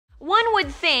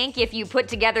would think if you put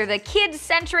together the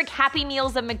kid-centric Happy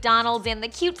Meals of McDonald's and the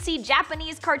cutesy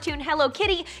Japanese cartoon Hello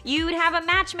Kitty, you'd have a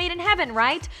match made in heaven,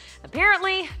 right?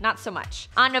 Apparently, not so much.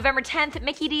 On November 10th,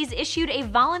 Mickey D's issued a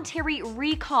voluntary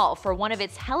recall for one of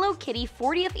its Hello Kitty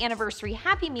 40th anniversary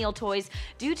Happy Meal toys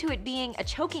due to it being a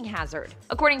choking hazard.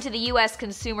 According to the U.S.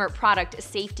 Consumer Product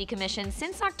Safety Commission,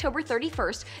 since October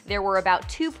 31st, there were about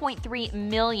 2.3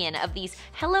 million of these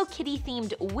Hello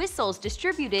Kitty-themed whistles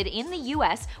distributed in the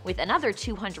U.S., with another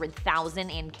 200,000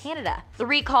 in Canada. The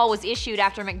recall was issued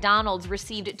after McDonald's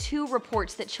received 2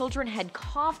 reports that children had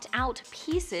coughed out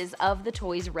pieces of the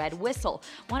toy's red whistle.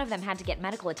 One of them had to get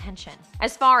medical attention.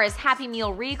 As far as Happy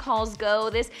Meal recalls go,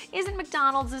 this isn't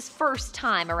McDonald's first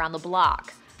time around the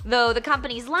block. Though the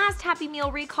company's last Happy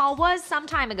Meal recall was some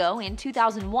time ago in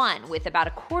 2001 with about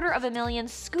 250,000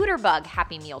 Scooter Bug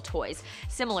Happy Meal toys.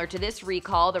 Similar to this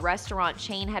recall, the restaurant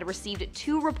chain had received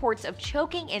 2 reports of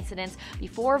choking incidents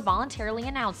before voluntarily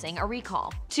announcing a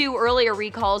recall. 2 earlier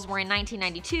recalls were in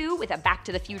 1992 with a Back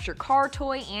to the Future car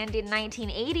toy and in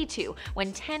 1982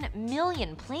 when 10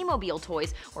 million Playmobil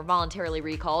toys were voluntarily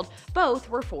recalled. Both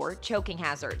were for choking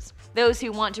hazards. Those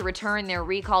who want to return their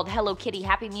recalled Hello Kitty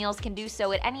Happy Meals can do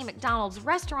so at any McDonald's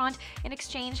restaurant in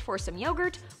exchange for some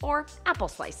yogurt or apple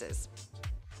slices.